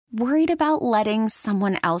Worried about letting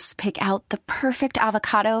someone else pick out the perfect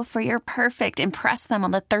avocado for your perfect impress them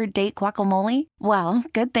on the third date guacamole? Well,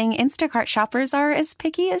 good thing Instacart shoppers are as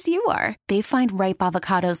picky as you are. They find ripe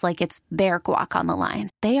avocados like it's their guac on the line.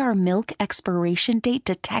 They are milk expiration date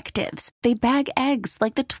detectives. They bag eggs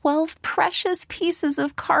like the 12 precious pieces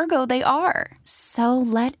of cargo they are. So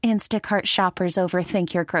let Instacart shoppers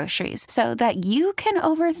overthink your groceries so that you can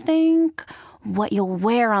overthink what you'll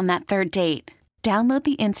wear on that third date. Download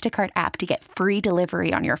the Instacart app to get free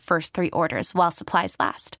delivery on your first 3 orders while supplies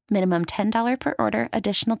last. Minimum $10 per order.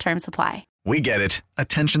 Additional terms apply. We get it.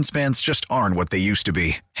 Attention spans just aren't what they used to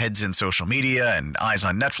be. Heads in social media and eyes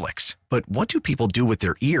on Netflix. But what do people do with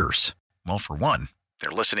their ears? Well, for one, they're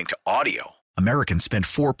listening to audio. Americans spend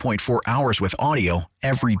 4.4 hours with audio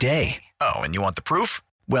every day. Oh, and you want the proof?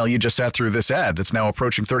 Well, you just sat through this ad that's now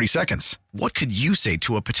approaching 30 seconds. What could you say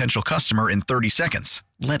to a potential customer in 30 seconds?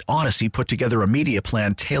 Let Odyssey put together a media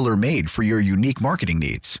plan tailor-made for your unique marketing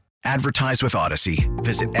needs. Advertise with Odyssey.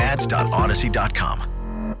 Visit ads.odyssey.com.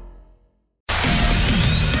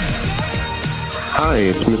 Hi,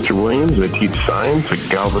 it's Mr. Williams. I teach science at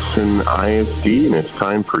Galveston ISD, and it's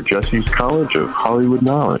time for Jessie's College of Hollywood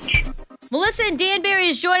Knowledge. Melissa and Danbury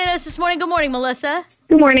is joining us this morning. Good morning, Melissa.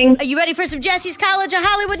 Good morning. Are you ready for some Jessie's College of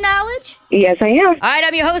Hollywood Knowledge? Yes, I am. All right,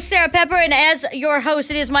 I'm your host, Sarah Pepper, and as your host,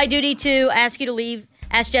 it is my duty to ask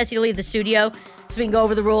Jessie to leave the studio so we can go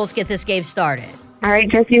over the rules, get this game started. All right,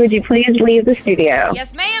 Jessie, would you please leave the studio?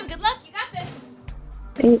 Yes, ma'am. Good luck. You got this.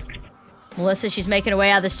 Thanks. Melissa, she's making her way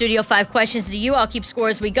out of the studio. 5 questions to you. I'll keep score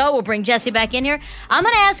as we go. We'll bring Jessie back in here. I'm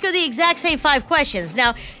going to ask her the exact same 5 questions.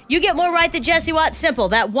 Now, you get more right than Jessie Watt. Simple.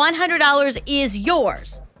 That $100 is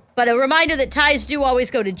yours. But a reminder that ties do always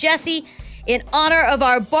go to Jessie. In honor of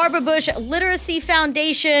our Barbara Bush Literacy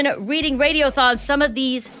Foundation Reading Radiothon, some of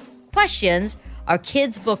these questions are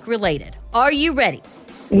kids' book related. Are you ready?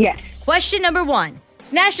 Yes. Question number 1.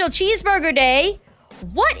 It's National Cheeseburger Day.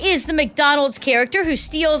 What is the McDonald's character who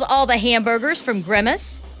steals all the hamburgers from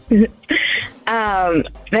Grimace? The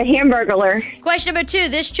Hamburglar. Question number 2.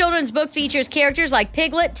 This children's book features characters like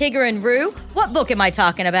Piglet, Tigger, and Roo. What book am I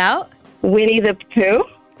talking about? Winnie the Pooh.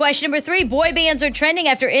 Question number 3. Boy bands are trending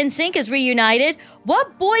after NSYNC is reunited.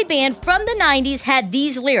 What boy band from the 90s had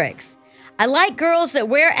these lyrics? I like girls that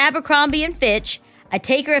wear Abercrombie and Fitch. I'd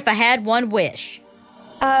take her if I had one wish.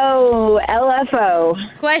 Oh, LFO.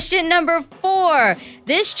 Question number 4.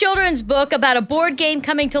 This children's book about a board game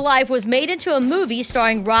coming to life was made into a movie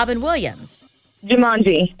starring Robin Williams.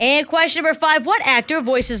 Jumanji. And question number 5. What actor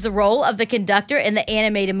voices the role of the conductor in the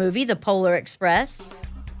animated movie The Polar Express?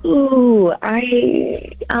 Ooh,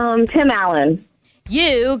 Tim Allen.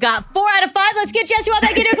 You got 4 out of 5. Let's get Jessie Watt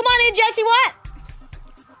back in here. Come on in, Jessie Watt.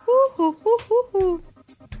 Woo.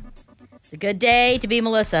 It's a good day to be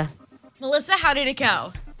Melissa. Melissa, how did it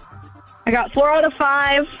go? I got 4 out of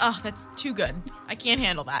 5. Oh, that's too good. I can't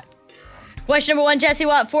handle that. Question number 1, Jessie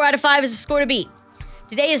Watt. 4 out of 5 is a score to beat.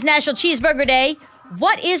 Today is National Cheeseburger Day.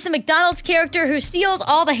 What is the McDonald's character who steals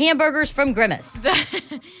all the hamburgers from Grimace?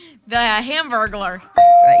 The Hamburglar.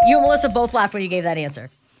 That's right. You and Melissa both laughed when you gave that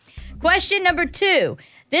answer. Question number 2.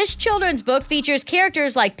 This children's book features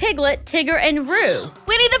characters like Piglet, Tigger, and Roo.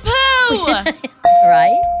 Winnie the Pooh! That's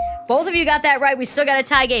right. Both of you got that right. We still got a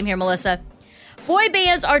tie game here, Melissa. Boy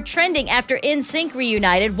bands are trending after NSYNC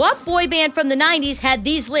reunited. What boy band from the 90s had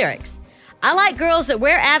these lyrics? I like girls that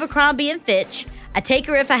wear Abercrombie and Fitch. I'd take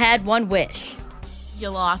her if I had one wish.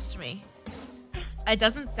 You lost me. It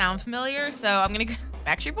doesn't sound familiar, so I'm going to go.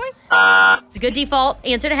 Backstreet Boys? It's a good default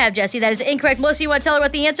answer to have, Jessie. That is incorrect. Melissa, you want to tell her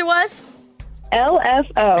what the answer was?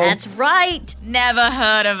 LFO. That's right. Never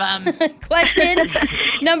heard of them. Question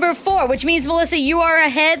number 4, which means, Melissa, you are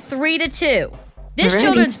ahead 3-2. This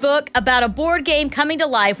children's book about a board game coming to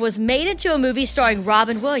life was made into a movie starring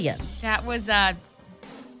Robin Williams. That was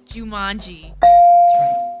Jumanji. That's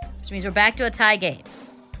right. Which means we're back to a tie game.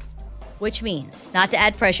 Which means, not to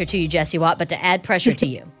add pressure to you, Jessie Watt, but to add pressure to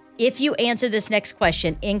you. If you answer this next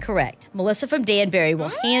question incorrect, Melissa from Danbury will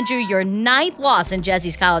hand you your 9th loss in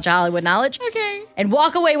Jessie's College of Hollywood Knowledge. Okay. And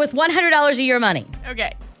walk away with $100 of your money.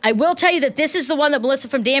 Okay. I will tell you that this is the one that Melissa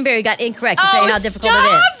from Danbury got incorrect to tell you how difficult it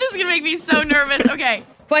is. This is going to make me so nervous. Okay.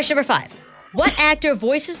 Question number 5. What actor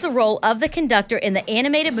voices the role of the conductor in the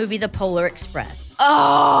animated movie The Polar Express?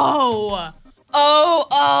 Oh,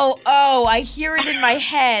 I hear it in my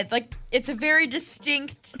head. Like, it's a very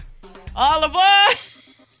distinct Oliver.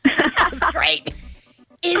 That's great.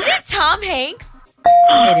 Is it Tom Hanks?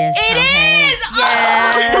 It is. It Tom is! Hanks. Oh,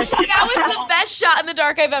 Yes. that was the best shot in the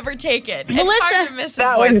dark I've ever taken. It's Melissa, hard to miss his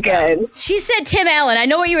That voice, was though. good. She said Tim Allen. I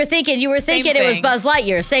know what you were thinking. You were thinking it was thing. Buzz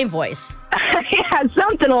Lightyear. Same voice. Yeah,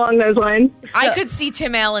 something along those lines. I could see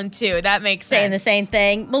Tim Allen, too. That makes Saying sense. the same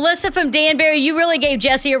thing. Melissa from Danbury, you really gave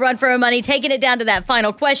Jessie a run for her money, taking it down to that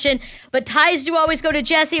final question. But ties do always go to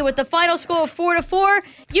Jessie. With the final score of 4-4,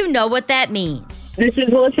 you know what that means. This is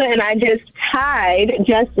Melissa, and I just tied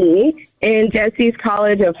Jessie in Jessie's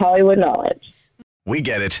College of Hollywood Knowledge. We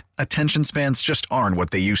get it. Attention spans just aren't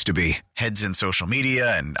what they used to be. Heads in social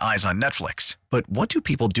media and eyes on Netflix. But what do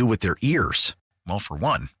people do with their ears? Well, for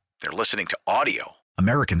one, they're listening to audio.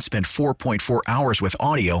 Americans spend 4.4 hours with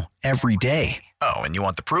audio every day. Oh, and you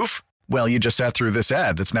want the proof? Well, you just sat through this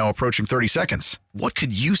ad that's now approaching 30 seconds. What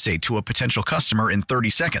could you say to a potential customer in 30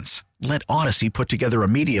 seconds? Let Odyssey put together a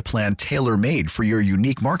media plan tailor-made for your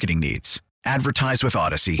unique marketing needs. Advertise with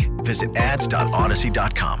Odyssey. Visit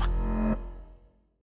ads.odyssey.com.